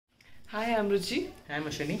Hi, I'm Ruchi. I'm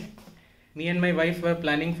Ashwini. Me and my wife were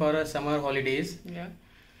planning for a summer holidays Yeah.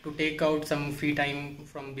 to take out some free time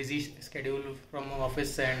from busy schedule from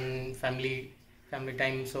office and family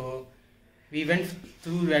time. So we went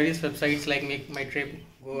through various websites like Make My Trip,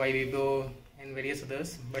 Go Ibibo, and various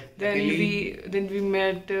others. But Then we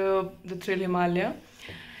met the Thrill Himalaya.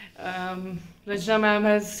 Rajna ma'am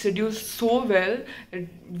has scheduled so well that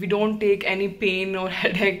we don't take any pain or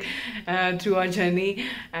headache through our journey,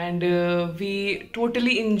 and we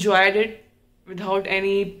totally enjoyed it without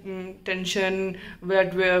any tension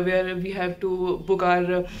where we have to book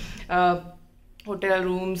our hotel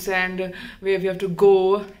rooms and where we have to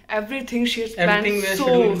go. Everything she has planned everything was so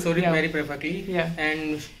scheduled so yeah. very perfectly. Yeah.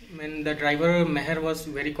 And when the driver Meher was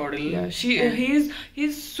very cordial. Yeah, and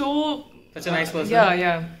he's so such a nice person.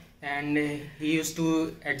 Yeah. And he used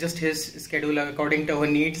to adjust his schedule according to our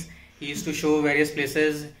needs. He used to show various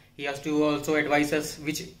places. He has to also advise us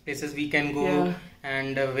which places we can go. Yeah.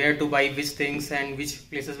 And where to buy which things and which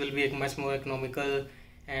places will be much more economical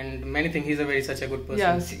and many things. He's a such a good person.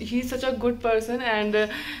 Yeah, he's such a good person, and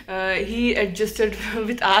he adjusted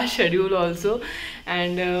with our schedule also.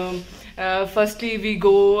 And firstly we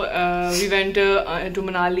went to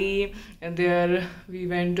Manali, and there we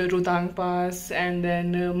went to Rotang Pass, and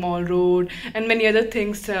then Mall Road and many other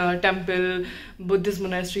things, temple, Buddhist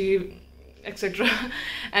monastery, etc.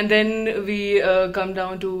 And then we come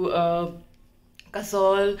down to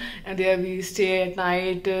Kasol, and there we stay at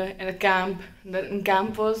night in a camp. The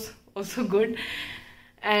camp was also good,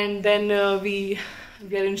 and then we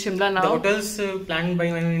are in Shimla now. The hotels planned by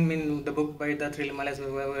the book by the Thrill Himalayas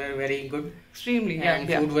were very good. Extremely, and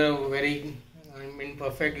yeah. food were very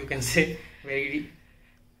perfect, you can say. Very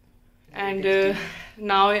And tasty.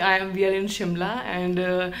 now we are in Shimla,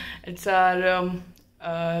 and it's our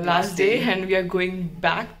last day, and we are going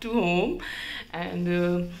back to home.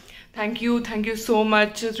 And thank you so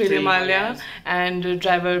much, Thrill Himalaya and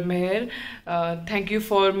driver Meher. Thank you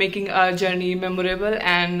for making our journey memorable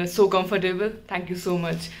and so comfortable. Thank you so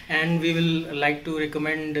much. And we will like to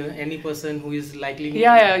recommend any person who is likely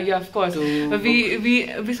Yeah, of course. to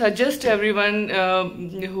We suggest everyone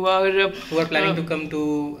who are planning to come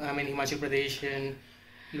to Himachal Pradesh and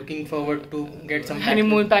looking forward to get some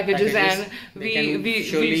honeymoon packages, and they we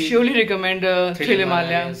surely surely recommend Thrill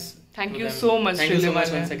Himalaya. Himalayas Thank to you them. so much, Thank you Thrill so much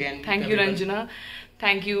Himalaya. once again Thank to you, everyone. Ranjana.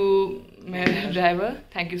 Thank you, driver.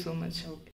 Thank you so much. Okay.